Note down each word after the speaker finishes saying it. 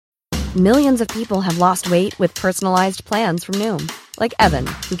Millions of people have lost weight with personalized plans from Noom. Like Evan,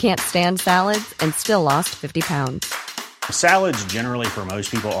 who can't stand salads and still lost 50 pounds. Salads generally for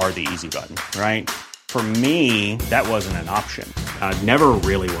most people are the easy button, right? For me, that wasn't an option. I never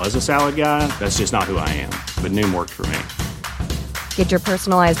really was a salad guy. That's just not who I am. But Noom worked for me. Get your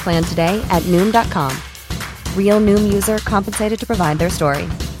personalized plan today at Noom.com. Real Noom user compensated to provide their story.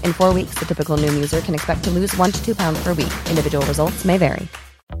 In 4 weeks, the typical Noom user can expect to lose 1 to 2 pounds per week. Individual results may vary.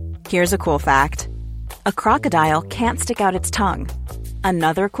 Here's a cool fact. A crocodile can't stick out its tongue.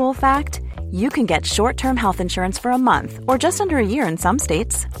 Another cool fact, you can get short-term health insurance for a month or just under a year in some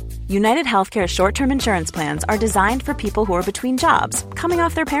states. United Healthcare short-term insurance plans are designed for people who are between jobs, coming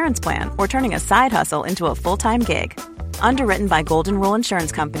off their parents' plan, or turning a side hustle into a full-time gig. Underwritten by Golden Rule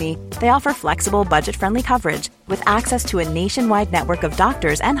Insurance Company, they offer flexible, budget-friendly coverage with access to a nationwide network of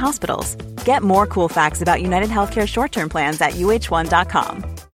doctors and hospitals. Get more cool facts about United Healthcare short-term plans at uh1.com.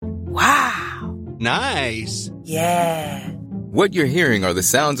 Wow. Nice. Yeah. What you're hearing are the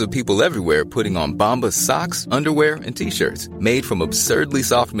sounds of people everywhere putting on Bombas socks, underwear, and T-shirts made from absurdly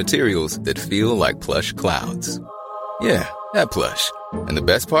soft materials that feel like plush clouds. Yeah, that plush. And the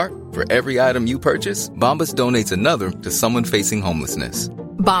best part? For every item you purchase, Bombas donates another to someone facing homelessness.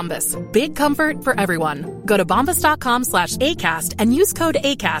 Bombas, big comfort for everyone. Go to bombas.com/ACAST and use code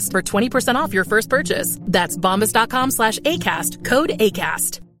ACAST for 20% off your first purchase. That's bombas.com/ACAST, code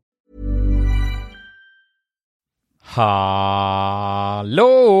ACAST. Hallå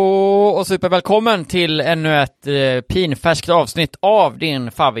och supervälkommen till ännu ett pinfärskt avsnitt av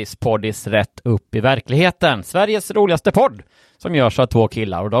din favvispoddis Rätt upp i verkligheten. Sveriges roligaste podd som görs av 2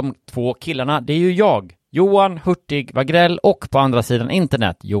 killar. Och de 2 killarna, det är ju jag, Johan Hurtig Wagrell, och på andra sidan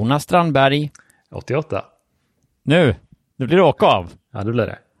internet, Jonas Strandberg. 88. Nu blir det åka av. Ja, det blir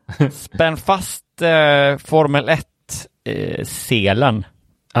det. Spänn fast Formel 1-selen.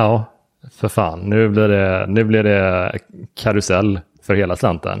 Ja, för fan. Nu blir det karusell för hela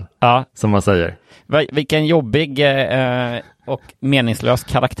slanten. Ja. Som man säger. Vilken jobbig och meningslös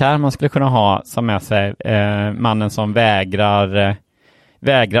karaktär man skulle kunna ha som med sig mannen som vägrar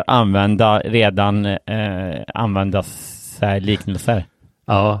använda redan använda sig liknelser.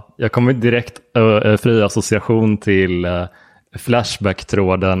 Ja, jag kommer direkt fri association till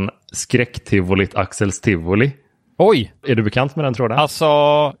Flashback-tråden Skräcktivolit Axels Tivoli. Oj! Är du bekant med den tråden? Alltså,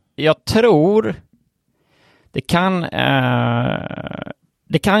 jag tror det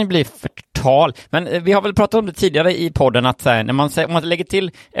kan ju bli förtal. Men vi har väl pratat om det tidigare i podden att säga, om man lägger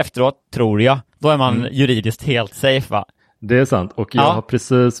till efteråt, tror jag, då är man juridiskt helt safe, va? Det är sant. Och jag har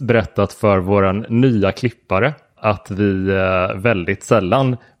precis berättat för våran nya klippare att vi väldigt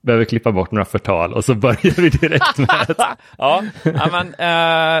sällan behöver klippa bort några förtal, och så börjar vi direkt med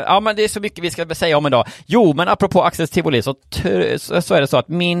men det är så mycket vi ska säga om idag. Jo, men apropå Axels Tivoli så är det så att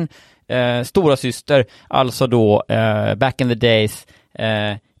min stora syster, alltså då back in the days,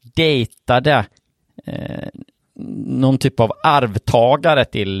 dejtade någon typ av arvtagare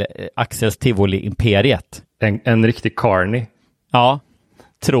till Axels Tivoli-imperiet. En riktig Carney. Ja,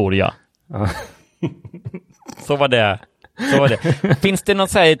 tror jag. Ja. Så var det. Finns det något,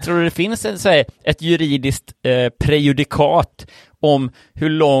 tror du det finns ett juridiskt prejudikat om hur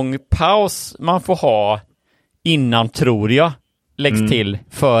lång paus man får ha innan, tror jag, läggs till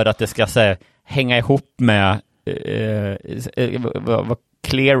för att det ska hänga ihop med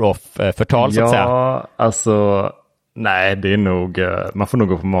clear off förtal, så att säga? Ja, alltså nej, det är nog man får nog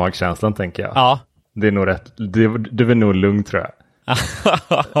gå på magkänslan, tänker jag. Ja. Det är nog rätt, det är nog lugnt, tror jag.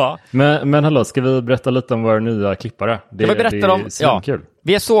 men hallå, ska vi berätta lite om våra nya klippare? Det är kul.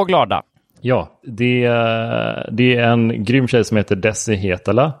 Vi är så glada. Ja, det är en grym tjej som heter Desi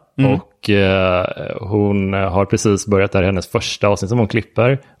Hetala. Och hon har precis börjat, där hennes första avsnitt som hon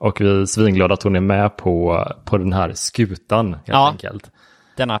klipper. Och vi är svinglada att hon är med på den här skutan, helt enkelt.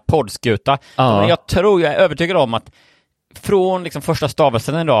 Denna poddskuta. Ja. Jag är övertygad om att från liksom första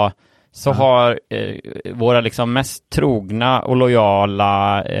stavelsen idag så har våra liksom mest trogna och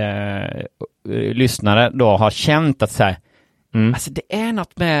lojala lyssnare då har känt att alltså det är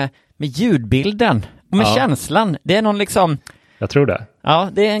något med ljudbilden och med känslan. Det är någon liksom... Jag tror det. Ja,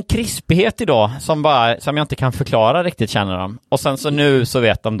 det är en krispighet idag som jag inte kan förklara riktigt, känner de. Och sen så nu så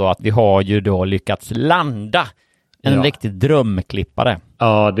vet de då att vi har ju då lyckats landa en riktig drömklippare.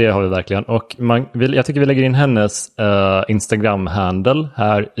 Ja, det har vi verkligen. Och jag tycker vi lägger in hennes Instagram-handle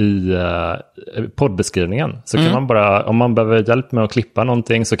här i poddbeskrivningen. Så kan man bara, om man behöver hjälp med att klippa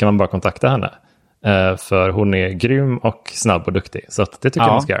någonting, så kan man bara kontakta henne. För hon är grym och snabb och duktig. Så att det tycker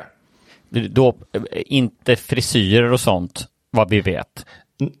jag man ska göra. Då, inte frisyrer och sånt, vad vi vet.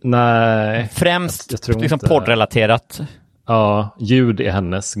 Nej. Främst liksom poddrelaterat. Ja, ljud är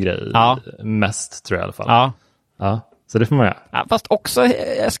hennes grej mest, tror jag i alla fall. Ja, så det får man göra. Ja, fast också,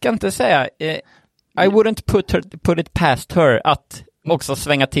 jag ska inte säga, I wouldn't put it past her att också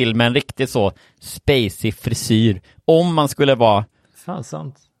svänga till med en riktigt så spacey frisyr. Om man skulle vara... Fan,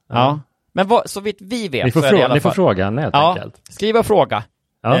 sant. Ja. Men så vitt vi vet... Ni får fråga henne helt enkelt. Skriva och fråga.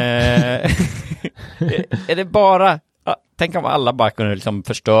 Ja. Är det bara... Tänk om alla bara kunde liksom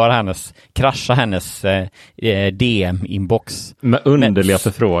krascha hennes DM-inbox. Med underliga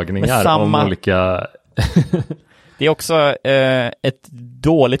förfrågningar om olika... Det är också ett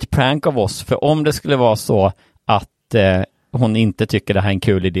dåligt prank av oss. För om det skulle vara så att hon inte tycker det här är en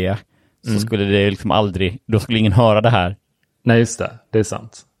kul idé, så skulle det liksom aldrig... Då skulle ingen höra det här. Nej, just det. Det är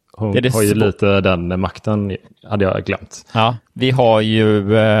sant. Hon har ju lite den makten, hade jag glömt. Ja, vi har ju,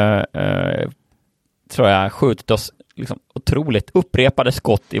 tror jag, skjutit oss liksom otroligt upprepade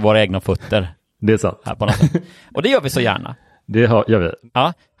skott i våra egna fötter. Det är sant. Här på något sätt. Och det gör vi så gärna. Det gör vi.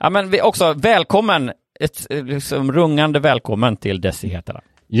 Ja, men vi också välkommen, ett liksom rungande välkommen till Desi heter det.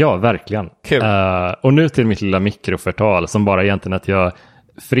 Ja, verkligen. Kul. Och nu till mitt lilla mikroförtal som bara egentligen att jag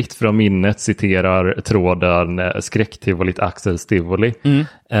fritt från minnet citerar tråden skräcktivolit Axel Stivoli.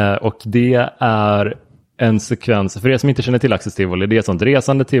 Och det är en sekvens, för er som inte känner till Axel Stivoli, det är ett sånt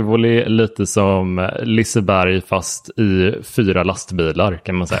resande tivoli, lite som Liseberg fast i 4 lastbilar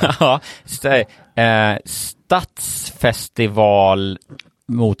kan man säga. Ja, stadsfestival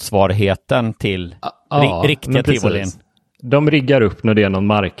motsvarigheten till riktiga tivolin. De riggar upp när det är någon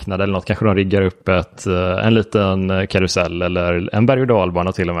marknad eller något. Kanske de riggar upp en liten karusell eller en berg- och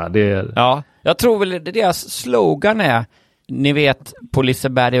dalbana till och med. Ja, jag tror väl deras slogan är, ni vet på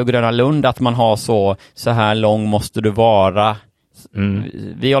Liseberg och Gröna Lund, att man har så här lång måste du vara.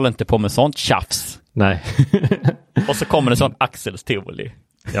 Vi håller inte på med sånt tjafs. Nej. Och så kommer det sånt Axels tivoli.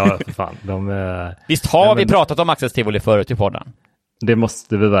 Ja, för fan. Visst har vi pratat om Axels tivoli förut i podden? Det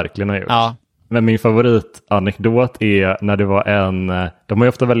måste vi verkligen ha gjort. Ja. Men min favoritanekdot är när det var de har ju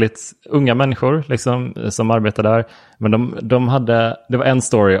ofta väldigt unga människor liksom, som arbetar där. Men det var en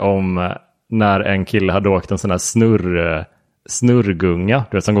story om när en kille hade åkt en sån här snurrgunga,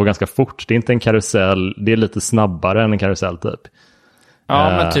 som går ganska fort. Det är inte en karusell, det är lite snabbare än en karusell typ. Ja,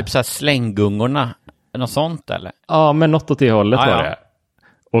 men typ så här slänggungorna, något sånt eller? Ja, men något åt det hållet var det.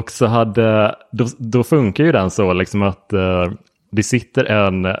 Och så då funkar ju den så liksom att det sitter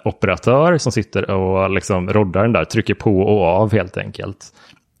en operatör som sitter och liksom roddar den där, trycker på och av helt enkelt.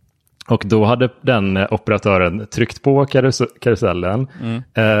 Och då hade den operatören tryckt på karusellen,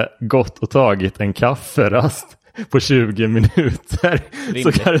 gått och tagit en kafferast på 20 minuter. Rimligt.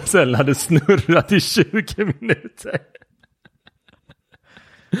 Så karusellen hade snurrat i 20 minuter.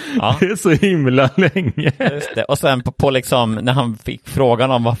 Ja. Det är så himla länge. Just det. Och sen på liksom, när han fick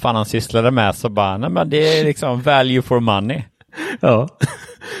frågan om vad fan han sysslade med, så bara, nej men det är liksom value for money. Ja,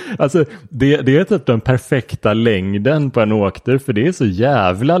 alltså det är typ den perfekta längden på en åktur, för det är så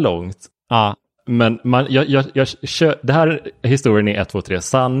jävla långt. Ja. Men det här historien är 1, 2, 3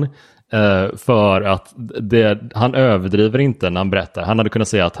 sann, för att han överdriver inte när han berättar. Han hade kunnat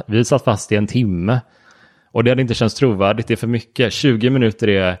säga att vi satt fast i 1 timme. Och det hade inte känts trovärdigt, det är för mycket. 20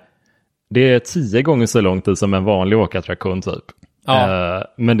 minuter det är 10 gånger så lång tid som en vanlig åkattraktion typ. Ja.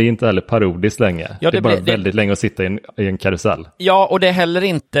 Men det är inte heller parodiskt länge. Ja, det är bara väldigt länge att sitta i en karusell. Ja, och det är heller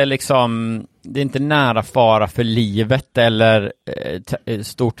inte liksom, det är inte nära fara för livet eller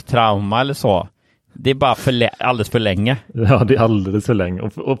stort trauma eller så. Det är bara alldeles för länge. Ja, det är alldeles för länge.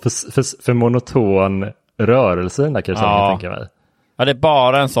 Och för monoton rörelse i den där karusellen, tänker jag mig. Ja, det är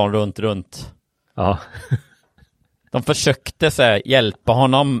bara en sån runt. Ja. De försökte hjälpa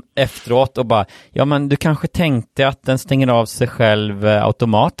honom efteråt och bara, ja men du kanske tänkte att den stänger av sig själv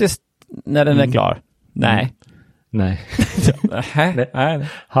automatiskt när den är klar. Nej. Nej. Nej.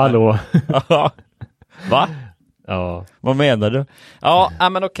 Hallå. Va? Ja. Vad menar du? Ja,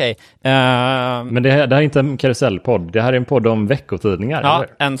 men okej. Men det här är inte en karusellpodd. Det här är en podd om veckotidningar. Ja, eller?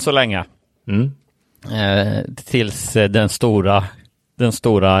 Än så länge. Tills den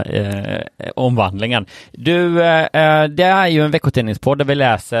stora omvandlingen. Det är ju en veckotidningspodd där vi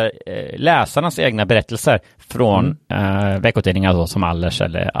läser läsarnas egna berättelser från veckotidningar då, som Allers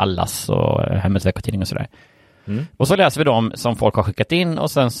eller Allas och Hemmets veckotidning och sådär. Och så läser vi dem som folk har skickat in,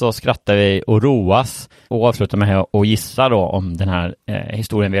 och sen så skrattar vi och roas och avslutar med att gissa då om den här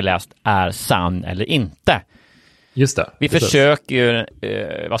historien vi har läst är sann eller inte. Just det. Vi försöker ju,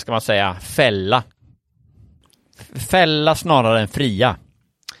 vad ska man säga, fälla snarare än fria.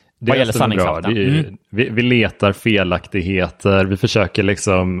 Det gäller sanningshalten. Vi letar felaktigheter. Vi försöker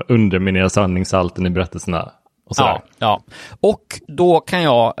liksom underminera sanningshalten i berättelserna. och sådär. Ja. Och då kan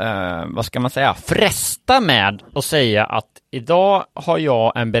jag, fresta med att säga att idag har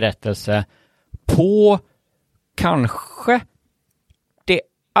jag en berättelse på kanske det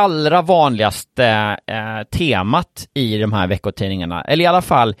allra vanligaste temat i de här veckotidningarna. Eller i alla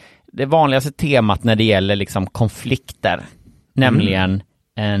fall det vanligaste temat när det gäller liksom konflikter. Nämligen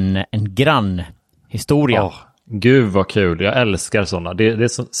en grannhistoria. Gud vad kul, jag älskar sådana. Det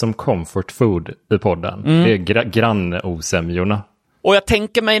är som comfort food i podden. Det är grannosämjorna. Och jag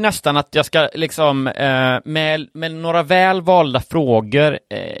tänker mig nästan att jag ska liksom med några väl valda frågor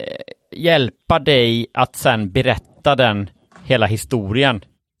hjälpa dig att sen berätta den hela historien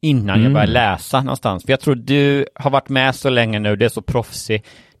innan jag börjar läsa någonstans. För jag tror du har varit med så länge nu, det är så proffsig.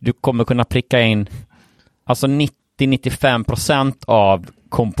 Du kommer kunna pricka in alltså 90-95% av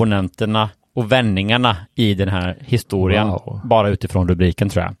komponenterna och vändningarna i den här historien bara utifrån rubriken,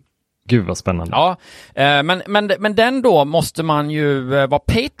 tror jag. Gud vad spännande. Ja, men den då måste man ju vara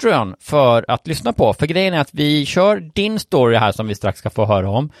Patreon för att lyssna på. För grejen är att vi kör din story här som vi strax ska få höra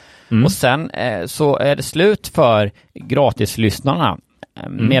om. Och sen så är det slut för gratislyssnarna.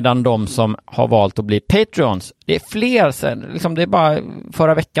 Medan de som har valt att bli Patreons, det är fler sen. Liksom det är bara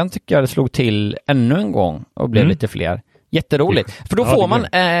förra veckan tycker jag det slog till ännu en gång och blev lite fler. Jätteroligt. För då får man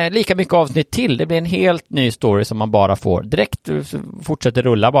lika mycket avsnitt till. Det blir en helt ny story som man bara får. Direkt fortsätter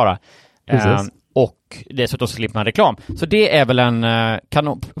rulla bara. Och dessutom slipper man reklam. Så det är väl en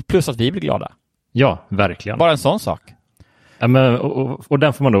kanon. Plus att vi blir glada. Ja, verkligen. Bara en sån sak. Ja, men, och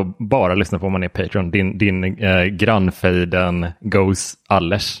den får man då bara lyssna på om man är Patreon. Din grannfejden goes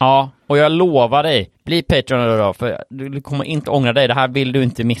allers. Ja, och jag lovar dig, bli Patreon då, för du kommer inte ångra dig. Det här vill du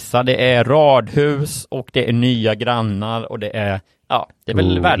inte missa. Det är radhus och det är nya grannar och det är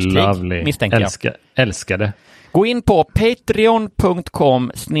väl världskrig, lovely. Misstänker jag. Älskar det. Gå in på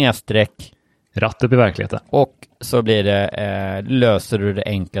patreon.com/ Ratt upp i verkligheten. och så blir det löser du det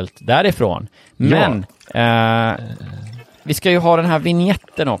enkelt därifrån. Men vi ska ju ha den här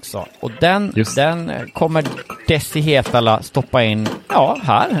vignetten också. Och den kommer Desi Hetala stoppa in. Ja,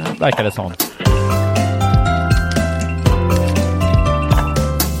 här verkar det som.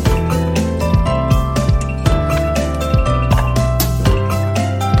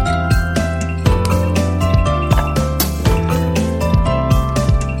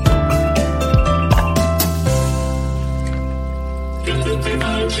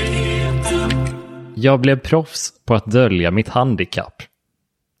 Jag blev proffs på att dölja mitt handikapp.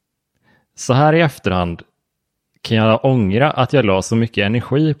 Så här i efterhand kan jag ångra att jag la så mycket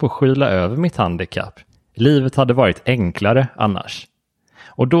energi på att skyla över mitt handikapp. Livet hade varit enklare annars.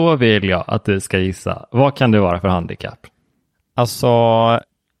 Och då vill jag att du ska gissa, vad kan det vara för handikapp? Alltså,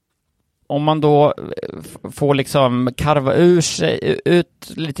 om man då får liksom karva ur sig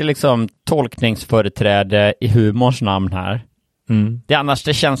ut lite liksom tolkningsföreträde i humors namn här.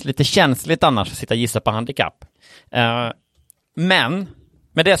 Det känns lite känsligt annars att sitta och gissa på handikapp. Men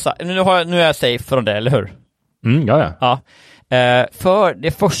med dessa, nu är jag safe från det, eller hur? Ja. För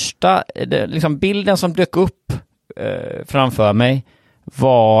det första, liksom bilden som dök upp framför mig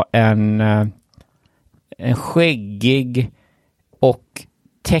var en skäggig och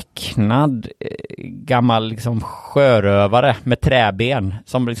tecknad gammal liksom sjörövare med träben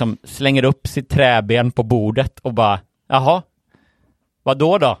som liksom slänger upp sitt träben på bordet och bara, jaha, vad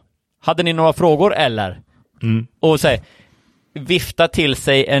då? Hade ni några frågor eller? Och säg, vifta till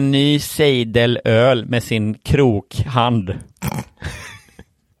sig en ny seidelöl med sin krokhand.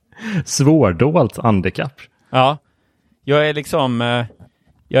 Svårdolt handikapp. Ja, jag är liksom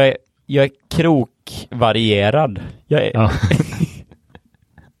jag är krokvarierad. Jag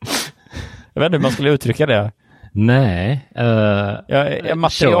vet inte hur man skulle uttrycka det. Nej. Jag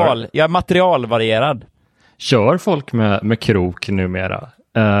är materialvarierad. Kör folk med krok numera?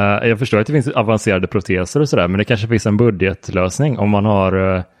 Jag förstår att det finns avancerade proteser och sådär, men det kanske finns en budgetlösning om man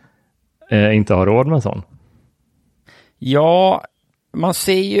inte har råd med en sån. Ja, man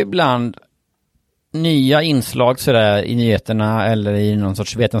ser ju ibland nya inslag sådär i nyheterna eller i någon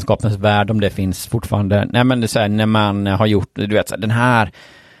sorts vetenskapens värld, om det finns fortfarande. Nej, men det är så här, när man har gjort, du vet, så här,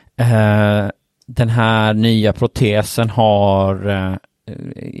 den här nya protesen har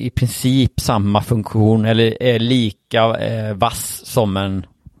i princip samma funktion eller är lika vass som en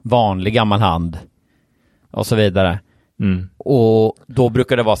vanlig gammal hand och så vidare. Och då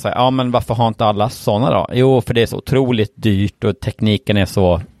brukar det vara så här, ja men varför har inte alla sådana då? Jo, för det är så otroligt dyrt och tekniken är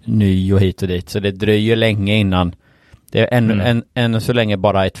så ny och hit och dit, så det dröjer länge innan det är ännu så länge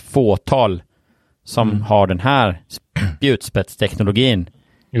bara ett fåtal som har den här spjutspetsteknologin.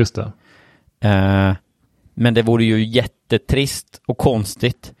 Just det. Men det vore ju jättetrist och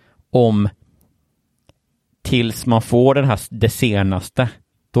konstigt om tills man får det senaste.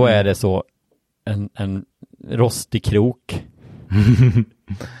 Då är det så en rostig krok.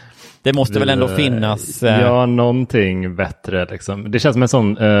 Det måste väl ändå finnas... Ja, någonting bättre liksom. Det känns som en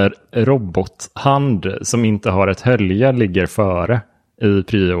sån robothand som inte har ett hölje ligger före i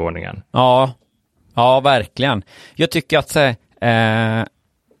prioordningen. Ja, verkligen. Jag tycker att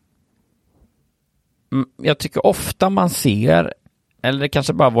jag tycker ofta man ser, eller det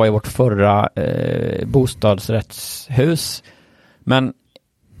kanske bara var i vårt förra bostadsrättshus, men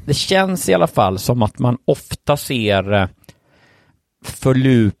det känns i alla fall som att man ofta ser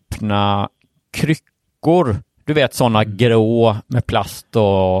förlupna kryckor. Du vet, sådana grå med plast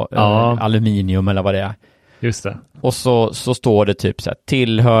och aluminium eller vad det är. Just det. Och så står det typ så här: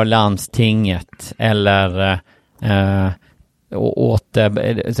 tillhör landstinget eller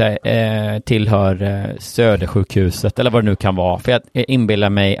tillhör Södersjukhuset eller vad det nu kan vara. För jag inbillar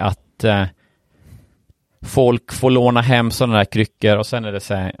mig att folk får låna hem sådana där kryckor och sen är det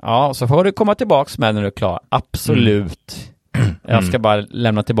så här, ja, så får du komma tillbaks med när du är klar. Absolut. Jag ska bara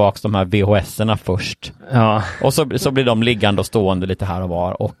lämna tillbaks de här VHS-erna först. Ja. Och så blir de liggande och stående lite här och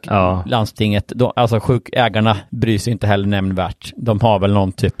var. Och landstinget, alltså sjukägarna bryr sig inte heller nämnvärt. De har väl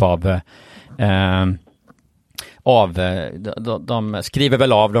någon typ av de skriver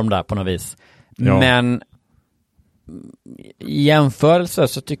väl av dem där på något vis. Ja. Men i jämförelse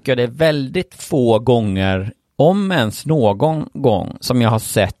så tycker jag det är väldigt få gånger, om ens någon gång, som jag har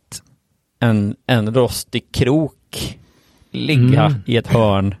sett en rostig krok ligga i ett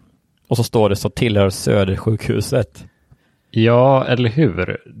hörn och så står det så tillhör Södersjukhuset. Ja, eller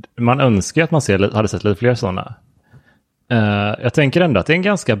hur? Man önskar att man hade sett lite fler sådana. Jag tänker ändå att det är en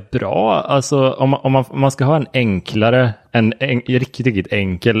ganska bra, alltså om man ska ha en enklare, en riktigt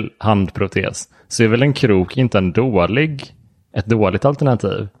enkel handprotes, så är väl en krok inte ett dåligt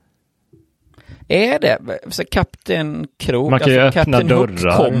alternativ. Är det? Så Kapten Krok, man kan ju öppna Kapten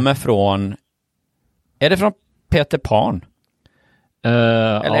dörrar. Hook kommer från, är det från Peter Pan?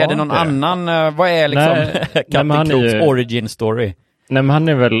 Eller är det någon annan, vad är liksom Kapten Kroks origin story? Nej, men han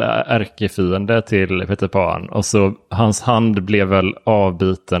är väl ärkefiende till Peter Pan, och så hans hand blev väl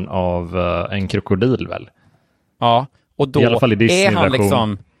avbiten av en krokodil väl? Ja, och då i alla fall i är han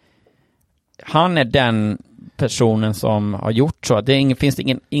liksom, han är den personen som har gjort så. Finns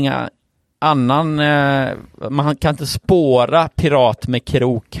det inga annan, man kan inte spåra pirat med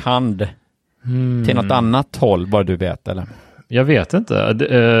krokhand till något annat håll, vad du vet, eller? Jag vet inte.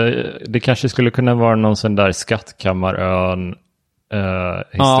 Det kanske skulle kunna vara någon sån där Skattkammarön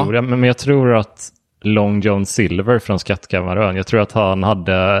historia, men jag tror att Long John Silver från Skattkammarön, jag tror att han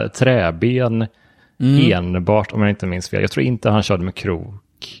hade träben enbart, om jag inte minns fel. Jag tror inte han körde med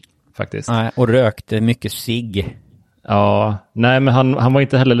krok faktiskt. Nej, och rökte mycket cigg. Ja, nej, men han var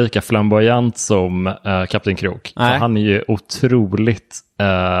inte heller lika flamboyant som Kapten Krok. För han är ju otroligt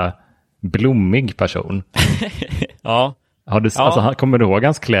blommig person. Ja. Alltså, han kommer ihåg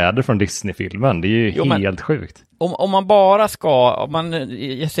hans kläder från Disney-filmen. Det är ju helt sjukt. Om man bara om man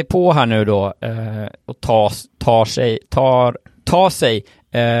ger sig på här nu då och tar sig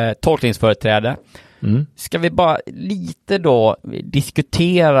tolkningsföreträde, ska vi bara lite då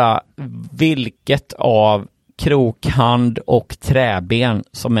diskutera vilket av krokhand och träben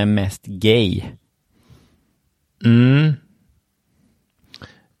som är mest gay?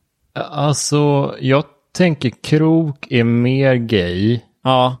 Alltså, jag tänker krok är mer gay.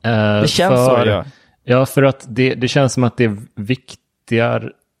 Ja, det känns så. Ja, för att det känns som att det är viktigare.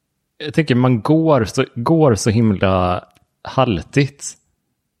 Jag tänker man går så himla haltigt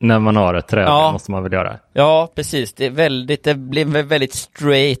när man har ett träd, måste man väl göra. Ja, precis. Det blir en väldigt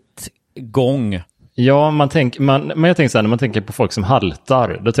straight gång. Ja, men jag tänker så här, när man tänker på folk som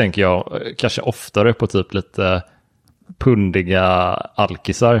haltar, då tänker jag kanske oftare på typ lite pundiga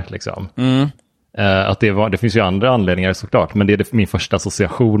alkisar liksom. Att det finns ju andra anledningar såklart, men det är min första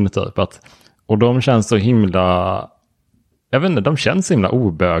association typ, och de känns så himla, jag vet inte, de känns så himla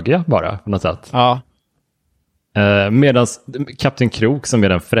obögiga bara på något sätt. Ja. Medan Kapten Krok, som är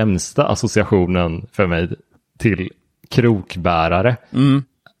den främsta associationen för mig till krokbärare,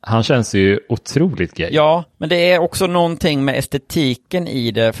 han känns ju otroligt gay. Ja, men det är också någonting med estetiken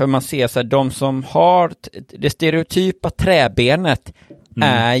i det, för man ser så här, de som har det stereotypa träbenet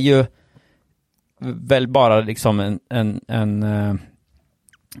är ju väl bara liksom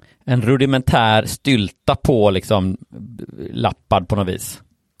en rudimentär stylta på liksom lappad på något vis.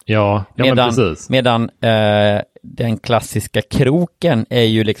 Ja, men precis. Medan den klassiska kroken är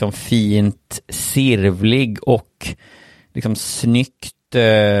ju liksom fint sirvlig och liksom snyggt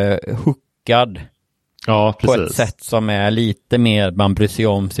huckad. Ja, precis. På ett sätt som är lite mer, man bryr sig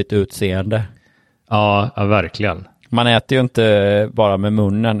om sitt utseende. Ja, verkligen. Man äter ju inte bara med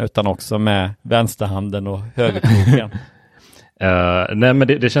munnen utan också med vänsterhanden och högerkroken. Nej, men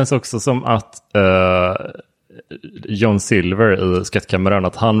det känns också som att John Silver i Skattkammaren,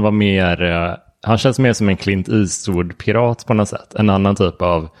 att han var mer, han känns mer som en Clint Eastwood-pirat på något sätt. En annan typ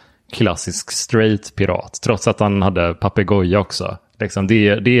av klassisk straight pirat, trots att han hade papegoja också. Liksom, det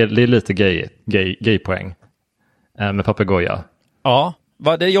är lite gay-poäng med papegoja. Ja,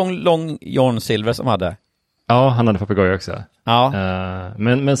 var det John Silver som hade? Ja, han hade papegoja också. Ja.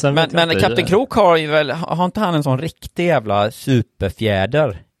 Men Kapten Krok har inte han en sån riktig jävla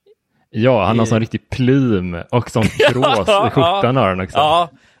superfjäder? Ja, han har sån riktig plym och sån krås i skjortan har han också. Ja,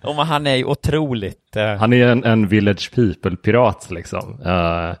 och han är ju otroligt... Han är en Village People-pirat liksom.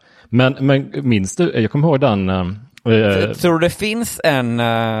 Men minns du, jag kommer ihåg den... Jag tror det finns en...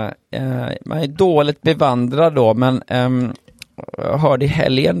 man är dåligt bevandrad då, men jag hörde i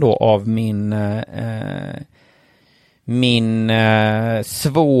helgen då av min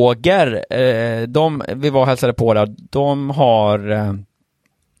svåger, vi var och hälsade på där,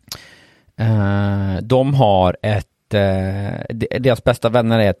 de har ett deras bästa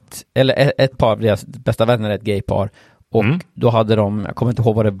vänner är ett par av deras bästa vänner är ett gaypar, och då hade de, jag kommer inte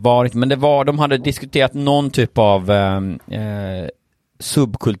ihåg vad det var, men de hade diskuterat någon typ av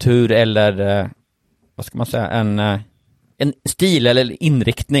subkultur eller vad ska man säga, en stil eller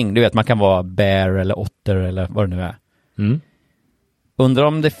inriktning. Du vet, man kan vara bear eller otter eller vad det nu är. Undrar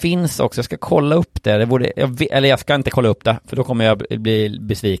om det finns också, jag ska kolla upp det. Jag ska inte kolla upp det, för då kommer jag bli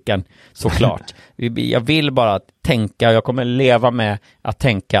besviken, såklart. Jag vill bara tänka, jag kommer leva med att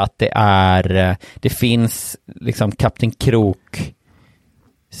tänka att det finns liksom Kapten Krok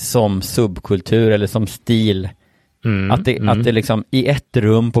som subkultur eller som stil. Att det liksom i ett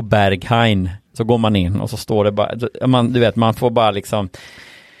rum på Berghain så går man in och så står det bara, man får bara liksom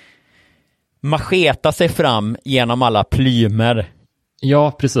macheta sig fram genom alla plymer.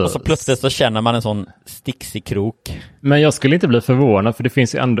 Ja, precis. Och så plötsligt så känner man en sån sticksig krok. Men jag skulle inte bli förvånad, för det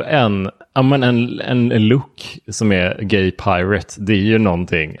finns ju ändå en look som är gay pirate. Det är ju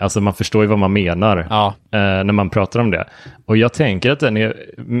någonting. Alltså man förstår ju vad man menar när man pratar om det. Och jag tänker att den är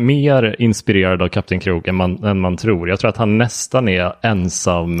mer inspirerad av Kapten Krok än man tror. Jag tror att han nästan är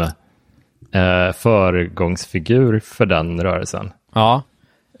ensam föregångsfigur för den rörelsen. Ja.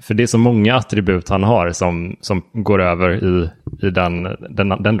 För det är så många attribut han har som går över i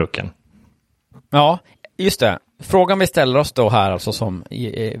den looken. Ja, just det. Frågan vi ställer oss då här, alltså som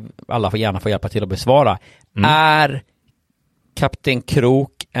alla gärna får hjälpa till att besvara. Är Kapten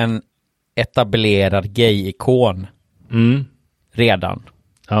Krok en etablerad gay-ikon redan?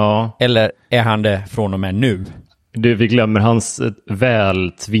 Ja. Eller är han det från och med nu? Vi glömmer hans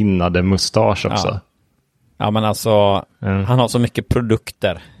vältvinnade mustasch också. Ja. Ja, men alltså, han har så mycket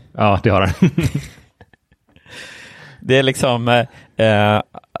produkter. Ja, det har han. Det är liksom,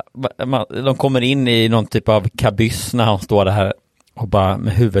 de kommer in i någon typ av kabyss när han står där och bara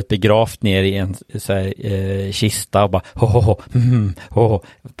med huvudet begravt ner i en kista och bara,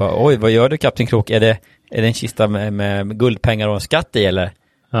 bara, oj, vad gör du, Kapten Krok? Är det en kista med guldpengar och en skatt i, eller?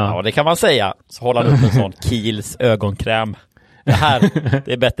 Ja, det kan man säga. Så håller han upp en sån Kiels ögonkräm.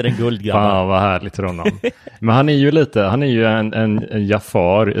 Det är bättre än guld, grabbar. Ja, vad härligt för honom. Men han är ju en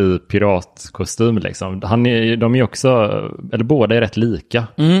Jafar i piratkostym liksom. De är också, eller båda är rätt lika.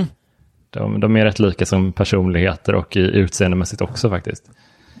 De är rätt lika som personligheter och i utseendemässigt också faktiskt.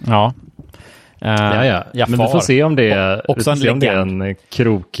 Ja. Ja. Men vi får se om det är en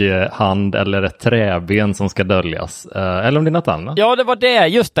krokhand eller ett träben som ska döljas. Eller om det är något annat. Ja, det var det.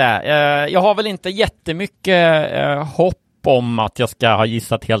 Just det. Jag har väl inte jättemycket hopp om att jag ska ha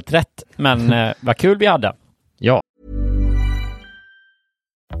gissat helt rätt. Men vad kul vi hade. Ja.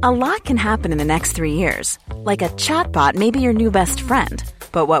 A lot can happen in the next 3 years. Like a chatbot may be your new best friend.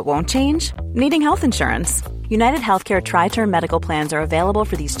 But what won't change? Needing health insurance. United Healthcare Tri-Term Medical Plans are available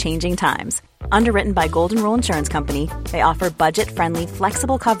for these changing times. Underwritten by Golden Rule Insurance Company, they offer budget-friendly,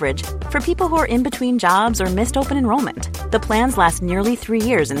 flexible coverage for people who are in between jobs or missed open enrollment. The plans last nearly 3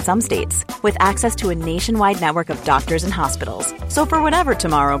 years in some states, with access to a nationwide network of doctors and hospitals. So for whatever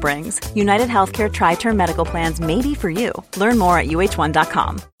tomorrow brings, United Healthcare Tri-Term Medical Plans may be for you. Learn more at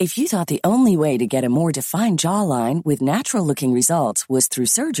uh1.com. If you thought the only way to get a more defined jawline with natural-looking results was through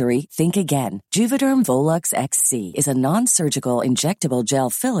surgery, think again. Juvederm Volux XC is a non-surgical injectable gel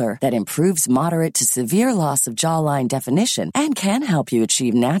filler that improves moderate to severe loss of jawline definition and can help you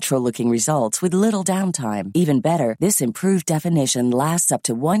achieve natural-looking results with little downtime. Even better, this improved definition lasts up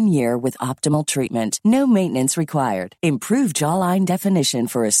to 1 year with optimal treatment. No maintenance required. Improve jawline definition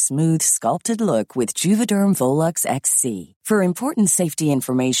for a smooth, sculpted look with Juvederm Volux XC. For important safety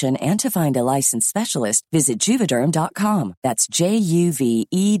information and to find a licensed specialist, visit Juvederm.com. That's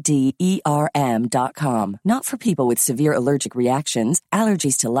JUVEDERM.com. Not for people with severe allergic reactions,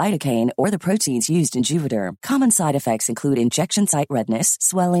 allergies to lidocaine, or the proteins used in Juvederm. Common side effects include injection site redness,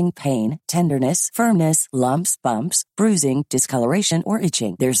 swelling, pain, tenderness, firmness, lumps, bumps, bruising, discoloration, or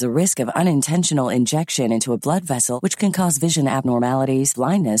itching. There's a risk of unintentional injection into a blood vessel, which can cause vision abnormalities,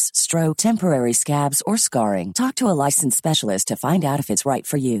 blindness, stroke, temporary scabs, or scarring. Talk to a licensed specialist to find out if it's right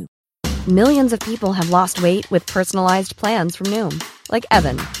for you. Millions of people have lost weight with personalized plans from Noom. Like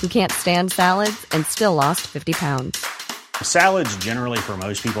Evan, who can't stand salads and still lost 50 pounds. Salads generally for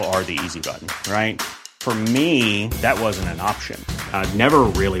most people are the easy button, right? For me, that wasn't an option. I never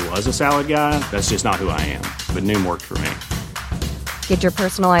really was a salad guy. That's just not who I am. But Noom worked for me. Get your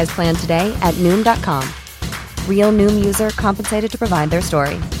personalized plan today at Noom.com. Real Noom user compensated to provide their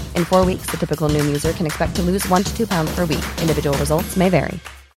story. In 4 weeks, the typical Noom user can expect to lose 1 to 2 pounds per week. Individual results may vary.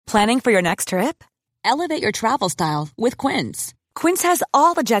 Planning for your next trip? Elevate your travel style with Quince. Quince has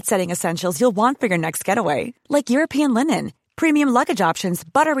all the jet-setting essentials you'll want for your next getaway, like European linen, premium luggage options,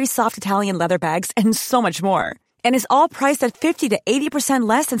 buttery soft Italian leather bags, and so much more. And is all priced at 50 to 80%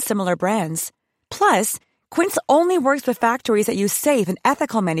 less than similar brands. Plus, Quince only works with factories that use safe and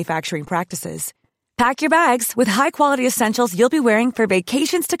ethical manufacturing practices. Pack your bags with high-quality essentials you'll be wearing for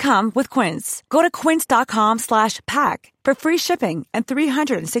vacations to come with Quince. Go to quince.com/pack for free shipping and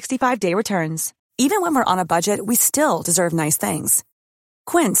 365-day returns. Even when we're on a budget, we still deserve nice things.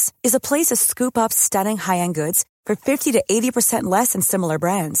 Quince is a place to scoop up stunning high-end goods for 50 to 80% less than similar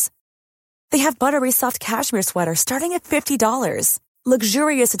brands. They have buttery soft cashmere sweaters starting at $50,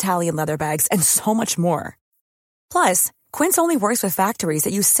 luxurious Italian leather bags, and so much more. Plus, Quince only works with factories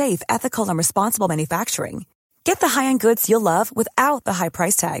that use safe, ethical, and responsible manufacturing. Get the high-end goods you'll love without the high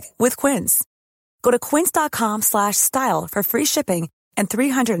price tag with Quince. Go to quince.com/style for free shipping and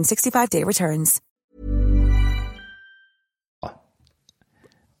 365-day returns.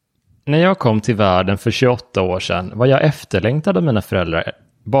 När jag kom till världen för 28 år sedan var jag efterlängtad av mina föräldrar,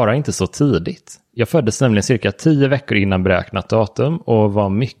 bara inte så tidigt. Jag föddes nämligen cirka 10 veckor innan beräknat datum och var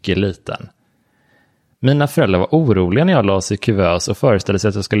mycket liten. Mina föräldrar var oroliga när jag lades i kuvös och föreställde sig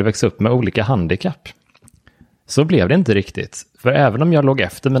att jag skulle växa upp med olika handikapp. Så blev det inte riktigt, för även om jag låg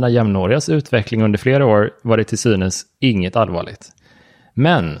efter mina jämnårigas utveckling under flera år var det till synes inget allvarligt.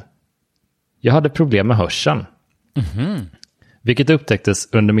 Men jag hade problem med hörseln. Vilket upptäcktes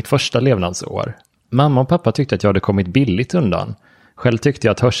under mitt första levnadsår. Mamma och pappa tyckte att jag hade kommit billigt undan. Själv tyckte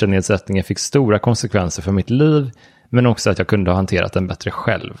jag att hörselnedsättningen fick stora konsekvenser för mitt liv, men också att jag kunde ha hanterat den bättre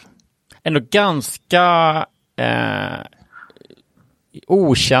själv. Ändå ganska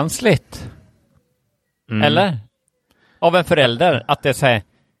okänsligt. Eller? Av en förälder att det säger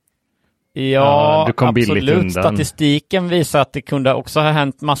ja, du kom absolut. Billigt undan. Statistiken visar att det kunde också ha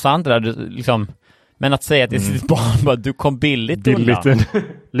hänt massa andra liksom, men att säga till sitt barn bara, du kom billigt undan.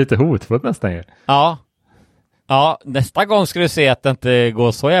 Lite hotfullt nästan ju. Ja. Ja, nästa gång ska du se att det inte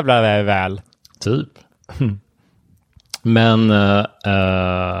går så jävla väl. Typ. Men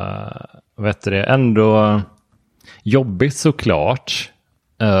vet du det, ändå jobbigt såklart.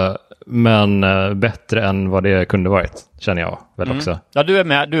 Men bättre än vad det kunde varit, känner jag väl också. Ja, du är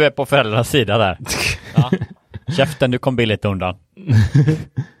med. Du är på föräldrarnas sida där. Ja. Käften, du kom billigt undan.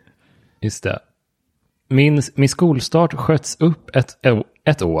 Just det. Min skolstart sköts upp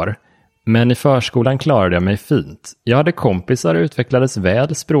ett år. Men i förskolan klarade jag mig fint. Jag hade kompisar och utvecklades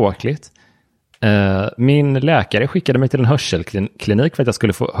väl språkligt. Min läkare skickade mig till en hörselklinik för att jag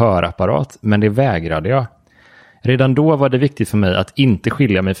skulle få hörapparat. Men det vägrade jag. Redan då var det viktigt för mig att inte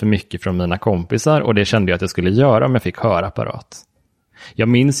skilja mig för mycket från mina kompisar. Och det kände jag att jag skulle göra om jag fick hörapparat. Jag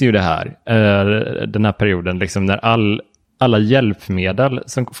minns ju det här. Den här perioden liksom när alla hjälpmedel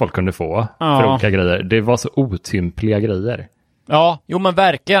som folk kunde få för olika grejer. Det var så otympliga grejer. Ja, jo men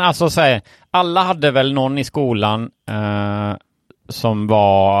verkligen. Alltså, alla hade väl någon i skolan som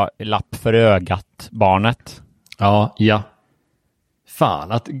var lapp för ögat barnet. Ja.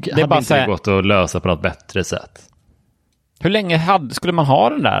 Fan, att det hade inte det gått att lösa på något bättre sätt. Hur länge skulle man ha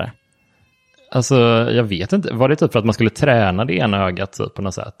den där? Alltså, jag vet inte. Var det typ för att man skulle träna det ena ögat typ, på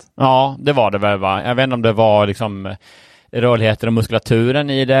något sätt? Ja, det var det väl, va? Jag vet inte om det var liksom rörligheten och muskulaturen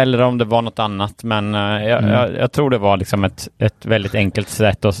i det eller om det var något annat. Men jag tror det var liksom ett väldigt enkelt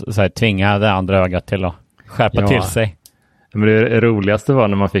sätt att tvinga det andra ögat till att skärpa till sig. Men det roligaste var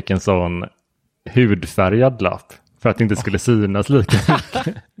när man fick en sån hudfärgad lapp. För att det inte skulle synas lika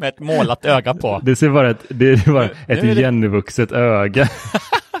mycket. Med ett målat öga på. Det är bara ett igenvuxet öga.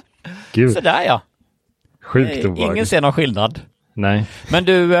 Gud. Sådär ja. Sjukt obehagligt. Ingen ser någon skillnad. Nej. Men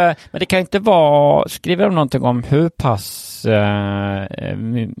du, men det kan inte vara, skriver de någonting om hur pass,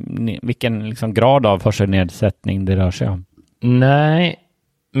 vilken liksom grad av hörselnedsättning det rör sig om? Nej,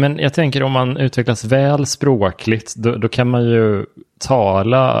 men jag tänker om man utvecklas väl språkligt, då kan man ju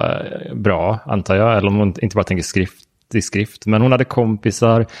tala bra, antar jag, eller om hon inte bara tänker skrift. Men hon hade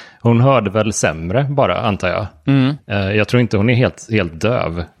kompisar, hon hörde väl sämre bara, antar jag. Jag tror inte hon är helt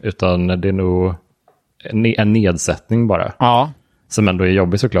döv, utan det är nog en nedsättning bara. Ja. Som ändå är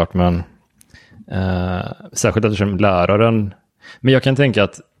jobbig såklart, men särskilt eftersom läraren... Men jag kan tänka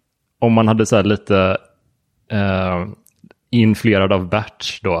att om man hade så här lite inflerad av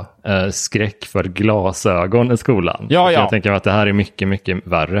Berts då, skräck för glasögon i skolan. Ja. Jag tänker att det här är mycket, mycket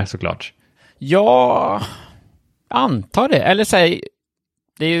värre såklart. Ja, antar det. Eller säg,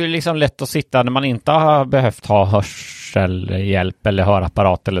 det är ju liksom lätt att sitta när man inte har behövt ha hörselhjälp eller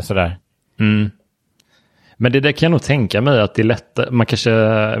hörapparat eller sådär. Men det kan jag nog tänka mig att det är lätt. Man kanske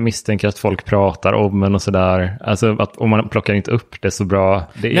misstänker att folk pratar om en och sådär. Alltså att om man plockar inte upp det så bra.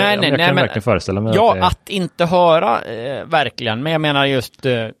 Jag kan verkligen föreställa mig. Ja, att inte höra verkligen. Men jag menar just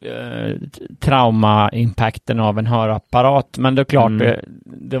trauma-impacten av en hörapparat. Men det är klart,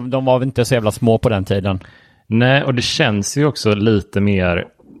 de var väl inte så jävla små på den tiden. Nej, och det känns ju också lite mer...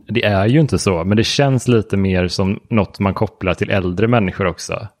 Det är ju inte så, men det känns lite mer som något man kopplar till äldre människor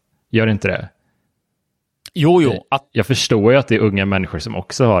också. Gör inte det? Jo. Jag förstår ju att det är unga människor som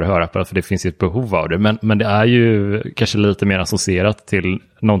också har hörapparat, för det finns ju ett behov av det. Men det är ju kanske lite mer associerat till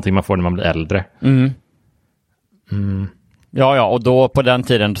någonting man får när man blir äldre. Ja, och då på den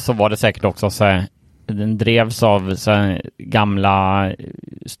tiden så var det säkert också så här, den drevs av så här, gamla,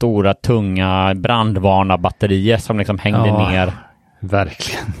 stora, tunga brandvarnarbatterier som liksom hängde ner.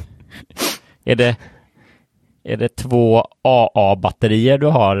 Verkligen. Är det 2 AA-batterier du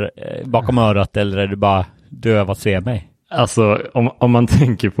har bakom örat, eller är det bara döv att se mig? Alltså, om man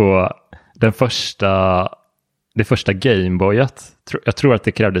tänker på det första Gameboyet, jag tror att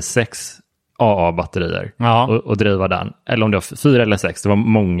det krävde 6 AA-batterier och driva den. Eller om det var 4 eller 6, det var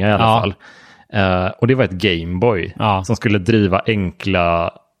många i alla fall. Och det var ett Gameboy som skulle driva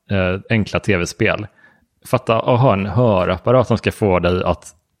enkla tv-spel. Fatta att ha en hörapparat som ska få dig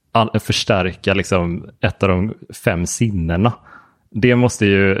att förstärka liksom ett av de 5 sinnena. Det måste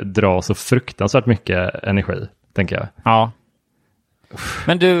ju dra så fruktansvärt mycket energi, tänker jag. Ja.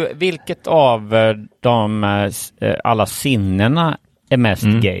 Men du, vilket av de alla sinnena är mest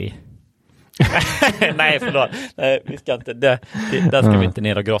gay? Nej, förlåt. Nej, vi ska inte. Där ska vi inte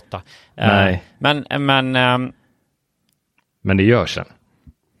ner och grotta. Nej. Men det gör sen.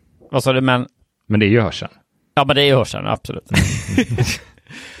 Vad sa du? Men det gör sen. Ja, men det gör sen, absolut.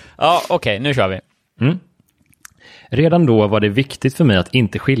 Ja, okej, nu kör vi. Redan då var det viktigt för mig att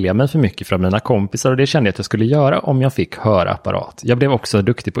inte skilja mig för mycket från mina kompisar, och det kände jag att jag skulle göra om jag fick hörapparat. Jag blev också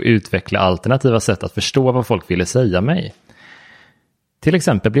duktig på att utveckla alternativa sätt att förstå vad folk ville säga mig. Till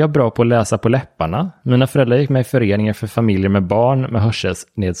exempel blev jag bra på att läsa på läpparna. Mina föräldrar gick med i föreningar för familjer med barn med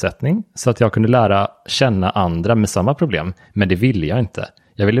hörselnedsättning, så att jag kunde lära känna andra med samma problem. Men det ville jag inte.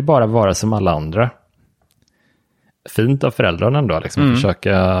 Jag ville bara vara som alla andra. Fint av föräldrarna ändå, liksom,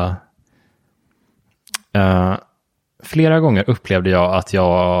 försöka... Flera gånger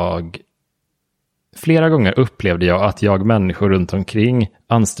upplevde jag att människor runt omkring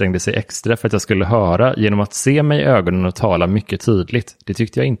ansträngde sig extra för att jag skulle höra genom att se mig i ögonen och tala mycket tydligt. Det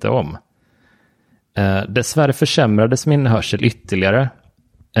tyckte jag inte om. Dessvärre försämrades min hörsel ytterligare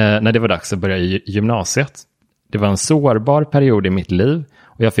när det var dags att börja i gymnasiet. Det var en sårbar period i mitt liv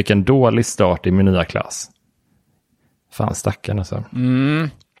och jag fick en dålig start i min nya klass. Fan, stackarn alltså.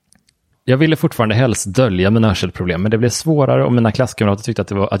 Jag ville fortfarande helst dölja mina hörselproblem, men det blev svårare och mina klasskamrater tyckte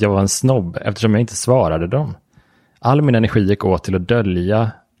att jag var en snobb eftersom jag inte svarade dem. All min energi gick åt till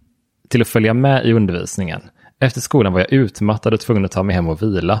att följa med i undervisningen. Efter skolan var jag utmattad och tvungen att ta mig hem och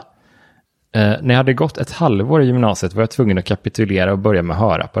vila. När jag hade gått ett halvår i gymnasiet var jag tvungen att kapitulera och börja med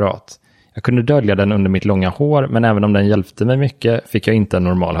hörapparat. Jag kunde dölja den under mitt långa hår, men även om den hjälpte mig mycket fick jag inte en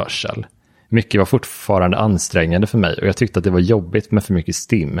normal hörsel. Mycket var fortfarande ansträngande för mig och jag tyckte att det var jobbigt med för mycket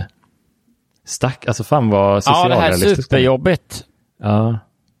stim. Alltså fan vad socialrealistiskt. Ja, det här är superjobbigt. Ja.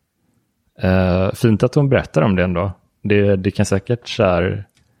 Fint att hon berättar om det ändå. Det kan säkert så här...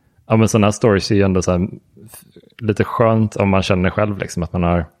 Ja, men sådana här stories är ju ändå så här, lite skönt om man känner själv liksom att man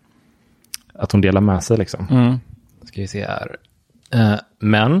har... Att hon delar med sig liksom. Ska vi se här.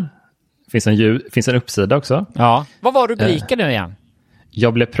 Men finns en uppsida också. Ja. Vad var rubriken nu igen?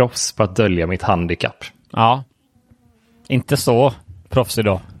 Jag blev proffs på att dölja mitt handikapp. Ja. Inte så proffsig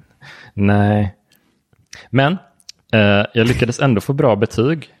då. Nej. Men jag lyckades ändå få bra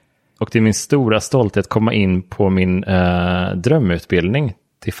betyg. och till min stora stolthet komma in på min drömutbildning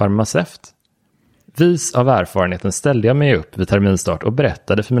till farmaceut. Vis av erfarenheten ställde jag mig upp vid terminstart och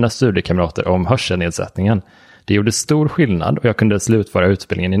berättade för mina studiekamrater om hörselnedsättningen. Det gjorde stor skillnad och jag kunde slutföra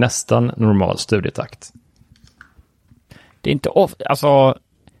utbildningen i nästan normal studietakt. Det är inte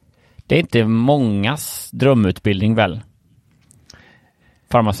det är inte mångas drömutbildning väl?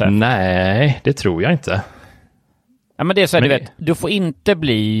 Farmaceut. Nej, det tror jag inte. Ja, men det är så här, du vet, du får inte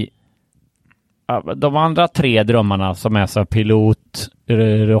bli de andra 3 drömmarna som är så pilot,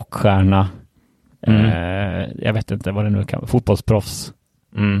 rockstjärna, jag vet inte vad det nu kan, fotbollsproffs,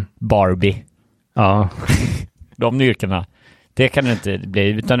 Barbie. Ja. De yrkena. Det kan du inte bli,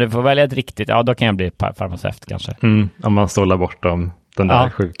 utan du får välja ett riktigt, då kan jag bli farmaceut kanske. Om man sållar bort de där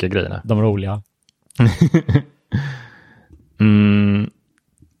sjuka grejerna. De roliga.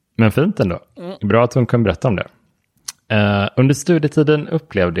 Men fint ändå. Bra att hon kan berätta om det. Under studietiden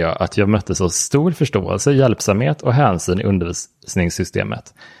upplevde jag att jag mötte så stor förståelse, hjälpsamhet och hänsyn i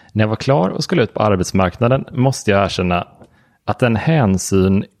undervisningssystemet. När jag var klar och skulle ut på arbetsmarknaden måste jag erkänna att den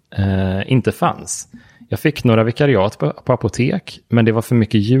hänsyn inte fanns. Jag fick några vikariat på apotek, men det var för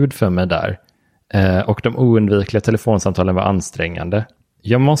mycket ljud för mig där. Och de oundvikliga telefonsamtalen var ansträngande.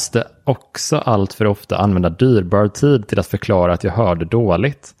 Jag måste också allt för ofta använda dyrbar tid till att förklara att jag hörde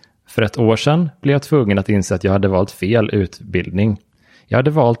dåligt. För ett år sedan blev jag tvungen att inse att jag hade valt fel utbildning. Jag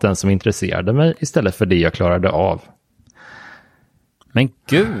hade valt den som intresserade mig istället för det jag klarade av. Men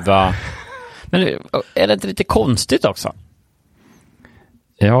gud vad... Men är det inte lite konstigt också?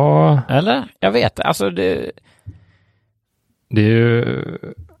 Ja. Eller? Jag vet. Alltså det är ju...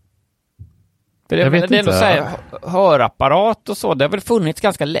 Jag vet inte. Ändå så här, hörapparat och så, det har väl funnits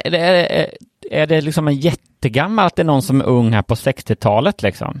ganska... Är det liksom en jättegammal att det är någon som är ung här på 60-talet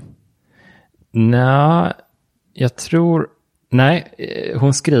liksom? Nej, jag tror... Nej,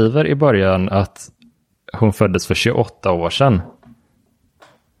 hon skriver i början att hon föddes för 28 år sedan.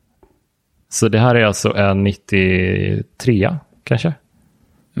 Så det här är alltså en 93 kanske?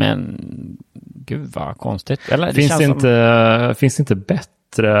 Men gud vad konstigt. Eller, finns det inte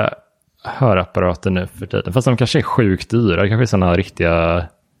bättre hörapparater nu för tiden? Fast de kanske är sjukt dyra. Kanske är sådana riktiga...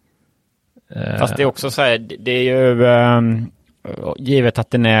 Fast det är också så här, det är ju givet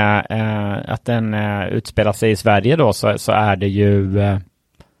att den utspelar sig i Sverige då, så är det ju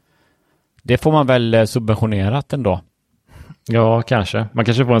det får man väl subventionerat ändå. Ja, kanske. Man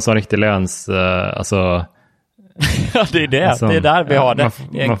kanske får en sån riktig läns alltså ja, det är det. Alltså, det är där vi har det.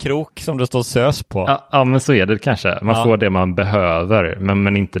 Det är en krok som det står sös på. Ja, men så är det kanske. Man får det man behöver,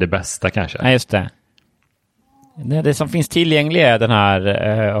 men inte det bästa kanske. Nej, just det. Det som finns tillgänglig är den här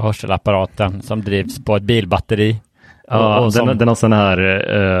hörselapparaten som drivs på ett bilbatteri. Ja, och den har sån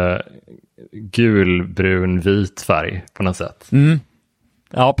här gulbrun vit färg på något sätt.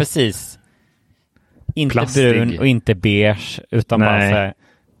 Ja, precis. Inte plastig. Brun och inte beige, utan bara så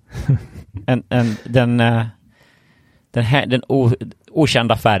den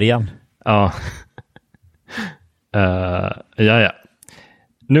okända färgen. Ja. Ja.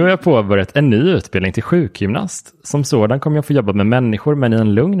 Nu har jag påbörjat en ny utbildning till sjukgymnast. Som sådan kommer jag få jobba med människor, men i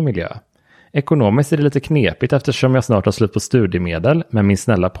en lugn miljö. Ekonomiskt är det lite knepigt eftersom jag snart har slut på studiemedel, men min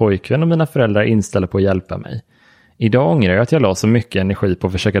snälla pojkvän och mina föräldrar är inställda på att hjälpa mig. Idag ångrar jag att jag la så mycket energi på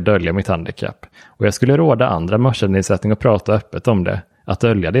att försöka dölja mitt handikapp. Och jag skulle råda andra med hörselnedsättning att prata öppet om det. Att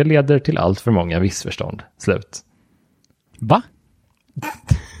dölja det leder till allt för många missförstånd. Slut. Va?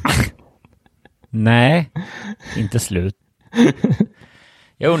 Nej, inte slut.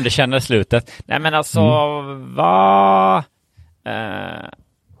 Jag underkänner slutet. Nej, men alltså, vad...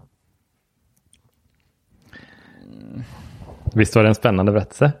 Visst var det en spännande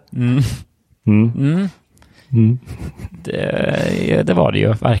berättelse? Det var det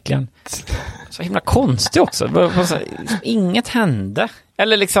ju, verkligen. Så himla konstigt också. Inget hände.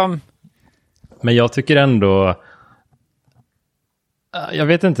 Eller liksom... Men jag tycker ändå... Jag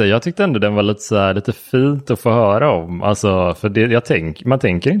vet inte, jag tyckte ändå den var lite fint att få höra om. Alltså, för man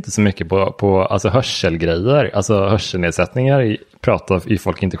tänker inte så mycket på alltså hörselgrejer. Alltså hörselnedsättningar pratar ju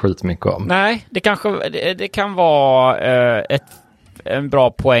folk inte skitmycket om. Nej, det kan vara en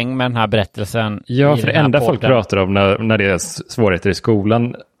bra poäng med den här berättelsen. Ja, för det enda folk pratar om när det är svårigheter i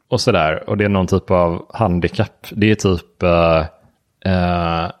skolan och sådär, och det är någon typ av handikapp. Det är typ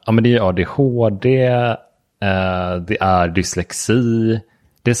men det är ADHD, det är dyslexi,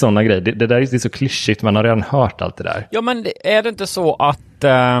 det är sådana grejer. Det där är så klyschigt, man har redan hört allt det där. Ja, men är det inte så att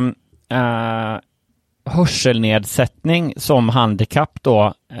hörselnedsättning som handikapp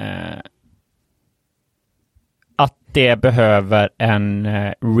då, att det behöver en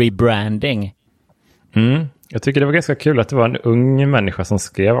rebranding? Jag tycker det var ganska kul att det var en ung människa som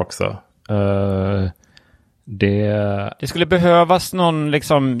skrev också. Det skulle behövas någon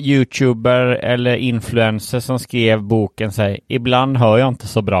liksom YouTuber eller influencer som skrev boken sig. Ibland hör jag inte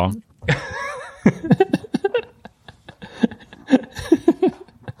så bra.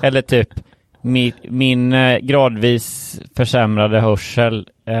 Eller typ min gradvis försämrade hörsel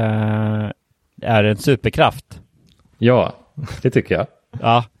är en superkraft. Ja, det tycker jag.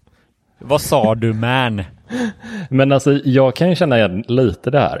 Ja. Vad sa du, man? Men alltså, jag kan ju känna igen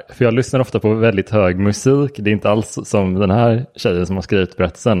lite det här. För jag lyssnar ofta på väldigt hög musik. Det är inte alls som den här tjejen som har skrivit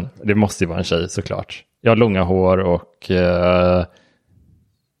berättelsen. Det måste ju vara en tjej såklart. Jag har långa hår och...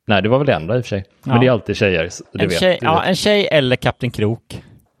 nej, det var väl det enda i och för sig. Men det är alltid tjejer. En tjej eller Kapten Krok.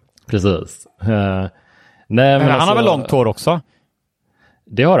 Precis. Nej, men han har väl långt hår också?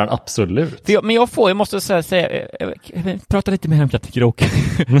 Det har han absolut. Men jag måste säga prata lite mer om Kapten Krok.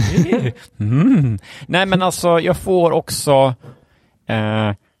 Nej, men alltså jag får också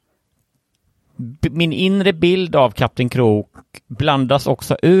min inre bild av Kapten Krok blandas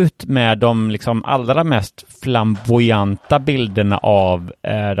också ut med de liksom allra mest flamboyanta bilderna av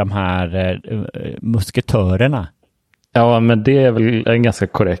de här musketörerna. Ja, men det är väl en ganska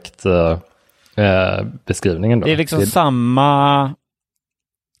korrekt beskrivning då. Det är liksom samma...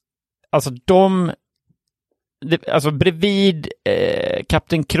 Alltså bredvid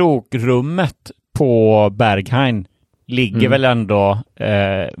Kapten Krok-rummet på Berghain ligger väl ändå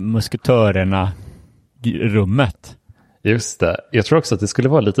musketörerna rummet. Just det. Jag tror också att det skulle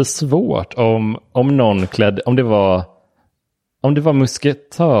vara lite svårt om någon om det var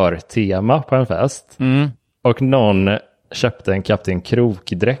musketörtema på en fest och någon köpte en Kapten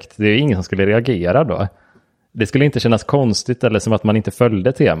Krok-dräkt. Det är ingen som skulle reagera då. Det skulle inte kännas konstigt eller som att man inte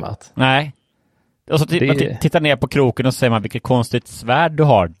följde temat. Nej. Och så tittar ner på kroken och säger man vilket konstigt svärd du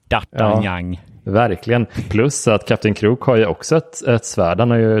har, D'Artagnan. Ja, verkligen. Plus att Kapten Krok har ju också ett svärd.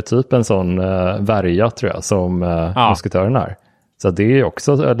 Han har ju typ en sån värja tror jag som musketören har. Så det är ju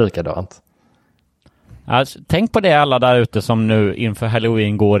också likadant. Alltså, tänk på det alla där ute som nu inför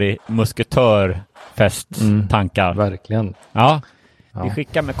Halloween går i musketörfesttankar. Verkligen. Ja. Vi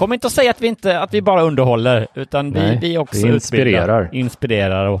skickar med. Kom inte att säga att vi bara underhåller, utan vi också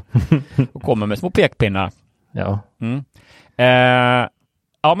inspirerar och kommer med små pekpinnar. Ja.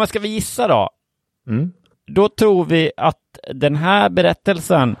 Ja, men ska vi gissa då? Då tror vi att den här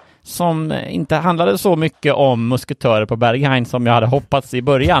berättelsen som inte handlade så mycket om musketörer på Berghain som jag hade hoppats i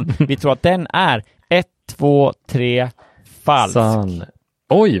början. Vi tror att den är 1, 2, 3 falsk.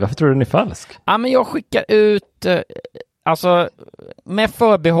 Oj, varför tror du den är falsk? Ja, men jag skickar ut... Alltså, med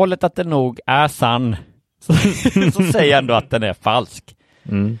förbehållet att den nog är sann så säger jag ändå att den är falsk.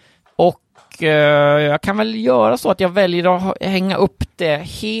 Och jag kan väl göra så att jag väljer att hänga upp det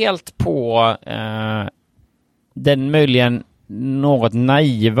helt på den möjligen något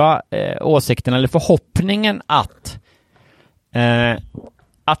naiva åsikten eller förhoppningen att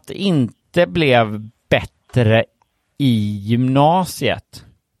det inte blev bättre i gymnasiet.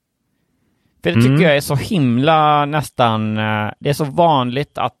 För det tycker jag är så himla nästan, det är så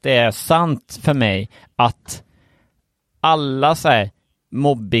vanligt att det är sant för mig att alla så här,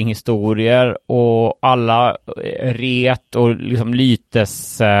 mobbinghistorier och alla ret och liksom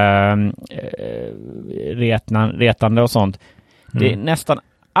lytes retande och sånt. Det är nästan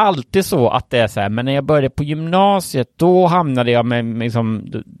alltid så att det är så här, men när jag började på gymnasiet då hamnade jag med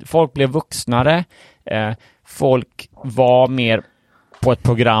liksom, folk blev vuxnare, folk var mer på ett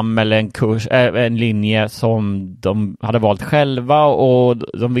program eller en kurs, en linje som de hade valt själva och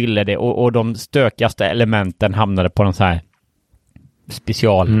de ville det och de stökigaste elementen hamnade på någon så här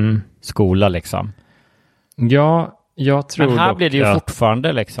specialskola liksom. Ja, jag tror men här dock, blir det ju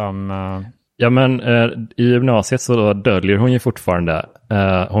fortfarande liksom... Ja, men i gymnasiet så döljer hon ju fortfarande.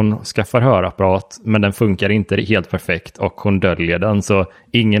 Hon skaffar hörapparat, men den funkar inte helt perfekt och hon döljer den. Så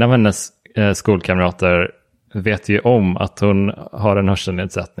ingen av hennes skolkamrater vet ju om att hon har en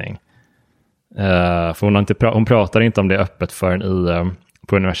hörselnedsättning. För hon pratar inte om det öppet förrän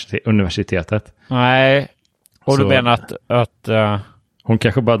på universitetet. Nej, och du menar att de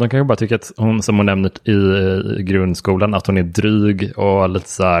kanske bara tycker att hon, som hon nämnde i grundskolan, att hon är dryg och lite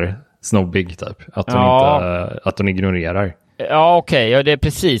så här snobbig typ. Att hon ignorerar. Ja, okej. Ja, det är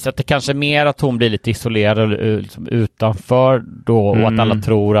precis. Att det kanske är mer att hon blir lite isolerad liksom, utanför då och att alla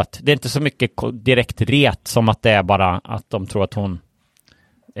tror att det är inte så mycket direkt ret som att det är bara att de tror att hon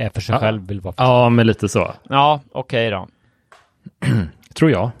är för sig själv. Vill vara för sig. Ja, men lite så. Ja, okej då.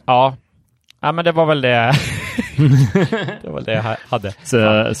 Tror jag. Ja. Ja, men det var väl det. Det var det jag hade.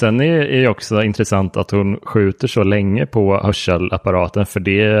 Sen är också intressant att hon skjuter så länge på hörselapparaten, för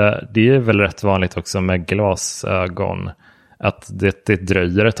det är väl rätt vanligt också med glasögon. Att det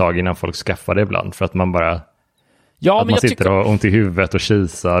dröjer ett tag innan folk skaffar det ibland, för att man bara att man sitter och ont i huvudet och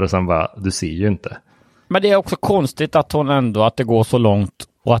kisar och sen bara, du ser ju inte. Men det är också konstigt att hon ändå, att det går så långt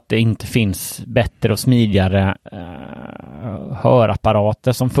och att det inte finns bättre och smidigare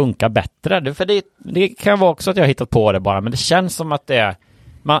hörapparater som funkar bättre. För det kan vara också att jag har hittat på det bara, men det känns som att det är...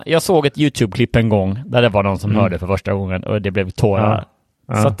 Jag såg ett YouTube-klipp en gång där det var någon som hörde för första gången och det blev tårar.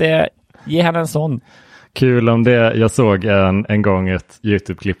 Ja. Så att ge henne en sån. Kul om det. Jag såg en gång ett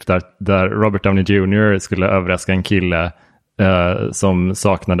YouTube-klipp där Robert Downey Jr. skulle överraska en kille som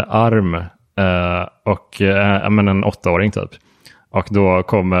saknade arm och en 8-åring typ. Och då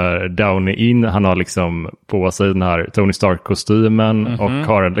kommer Downey in, han har liksom på sig den här Tony Stark-kostymen och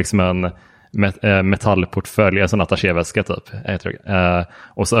har liksom en metallportfölj, en sån attachéväska typ.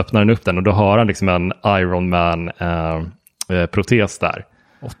 Och så öppnar han upp den och då har han liksom en Iron Man-protes där.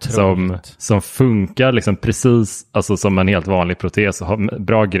 Som funkar liksom precis alltså som en helt vanlig protes och har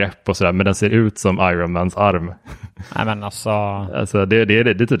bra grepp och sådär, men den ser ut som Iron Mans arm. Nej men alltså det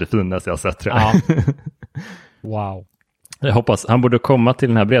är typ det finaste jag har sett, tror jag. Ja. Wow. Jag hoppas han borde komma till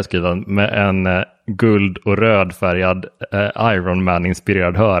den här brevskrivaren med en guld- och rödfärgad Iron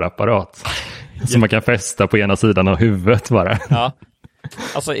Man-inspirerad hörapparat som man kan fästa på ena sidan av huvudet bara. Ja.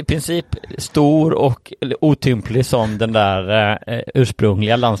 Alltså i princip stor och otymplig som den där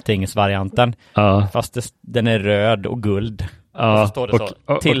ursprungliga landstingsvarianten. Ja. Fast den är röd och guld. Ja. Och så står det så.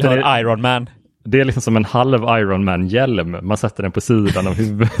 Tillhör Iron Man. Det är liksom som en halv Iron Man-hjälm. Man sätter den på sidan av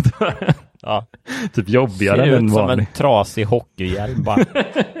huvudet. Ja. Typ jobbigare än vanlig. Ser ut som en trasig hockeyhjälm bara.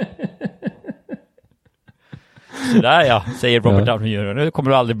 Sådär ja, säger Robert Downey Jr. Nu kommer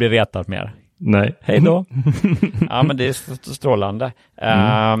du aldrig bli retad mer. Nej. Hej då. Ja, men det är strålande.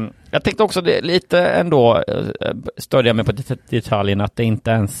 Jag tänkte också lite ändå stödja mig på detaljen att det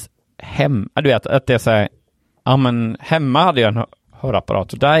inte ens du vet, att det är så här, ja men hemma hade jag en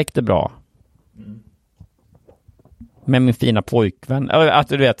hörapparat och där gick det bra. Med min fina pojkvän. Att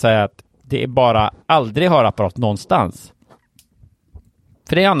du vet säga att det är bara aldrig hörapparat någonstans.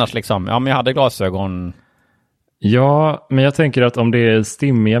 För det är annars liksom, ja men jag hade glasögon. Ja, men jag tänker att om det är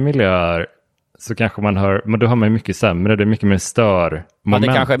stimmiga miljöer så kanske man hör, men då hör man ju mycket sämre, det är mycket mer störmoment. Ja, det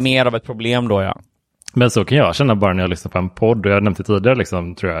är kanske är mer av ett problem då, ja. Men så kan jag känna bara när jag lyssnar på en podd, och jag har nämnt det tidigare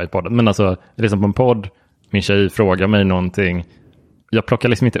liksom, tror jag, i podden. Men alltså, jag lyssnar på en podd, min tjej frågar mig någonting, jag plockar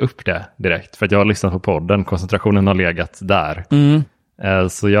liksom inte upp det direkt, för att jag har lyssnat på podden, koncentrationen har legat där.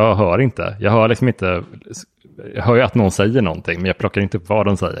 Så jag hör inte, jag hör liksom inte, jag hör ju att någon säger någonting, men jag plockar inte upp vad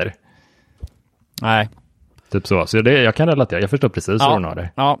de säger. Nej. Typ så jag kan relatera, jag förstår precis hur hon har det.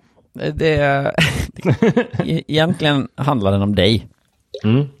 Ja, egentligen handlar den om dig.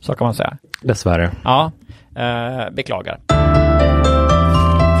 Så kan man säga. Dessvärre. Ja, beklagar.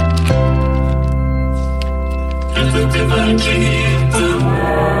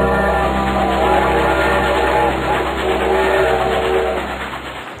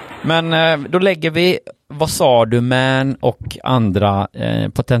 Men då lägger vi Vad sa du Man och andra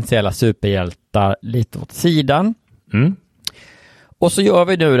potentiella superhjältar lite åt sidan. Och så gör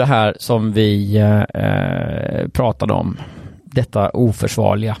vi nu det här som vi pratade om. Detta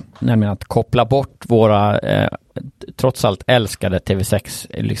oförsvarliga, nämligen att koppla bort våra trots allt älskade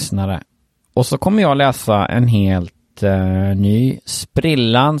TV6-lyssnare. Och så kommer jag läsa en helt ny,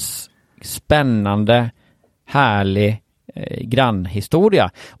 sprillans, spännande, härlig grannhistoria.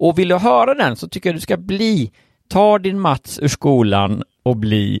 Och vill du höra den så tycker jag du ska ta din Mats ur skolan och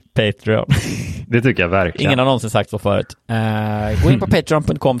bli Patreon. Det tycker jag verkligen. Ingen har någonsin sagt så förut. Gå in på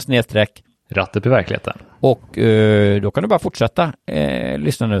patreon.com/. Rätt i verkligheten. Och då kan du bara fortsätta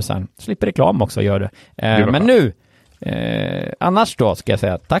lyssna nu sen. Slipper reklam också, gör du. Men nu, annars då ska jag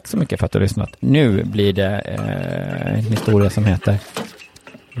säga tack så mycket för att du har lyssnat. Nu blir det en historia som heter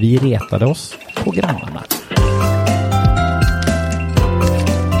Vi retade oss på grannarna.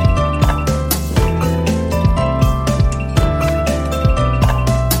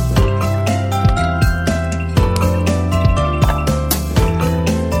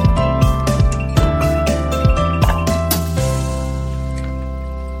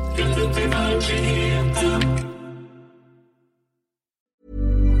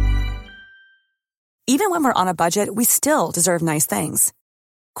 Even when we're on a budget, we still deserve nice things.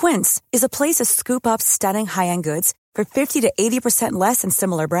 Quince is a place to scoop up stunning high-end goods for 50 to 80% less than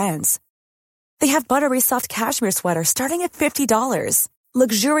similar brands. They have buttery soft cashmere sweaters starting at $50,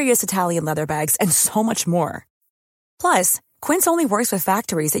 luxurious Italian leather bags, and so much more. Plus, Quince only works with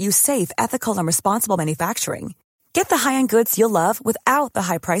factories that use safe, ethical, and responsible manufacturing. Get the high-end goods you'll love without the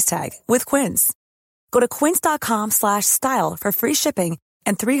high price tag with Quince. Go to quince.com/style for free shipping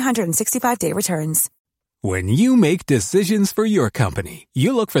and 365-day returns. When you make decisions for your company,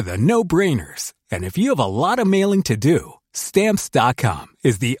 you look for the no-brainers. And if you have a lot of mailing to do, Stamps.com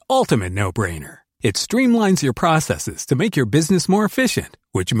is the ultimate no-brainer. It streamlines your processes to make your business more efficient,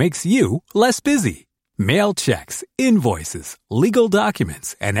 which makes you less busy. Mail checks, invoices, legal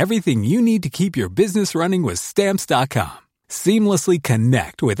documents, and everything you need to keep your business running with Stamps.com. Seamlessly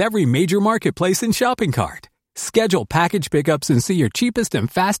connect with every major marketplace and shopping cart. Schedule package pickups and see your cheapest and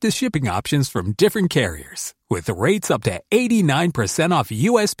fastest shipping options from different carriers. With rates up to 89% off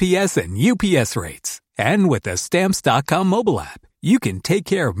USPS and UPS rates. And with the Stamps.com mobile app, you can take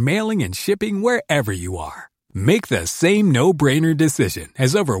care of mailing and shipping wherever you are. Make the same no-brainer decision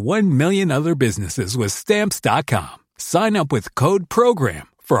as over 1 million other businesses with Stamps.com. Sign up with code PROGRAM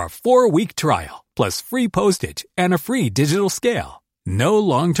for a 4-week trial, plus free postage and a free digital scale. No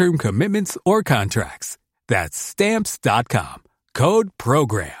long-term commitments or contracts. That's Stamps.com. Code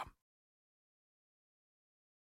PROGRAM.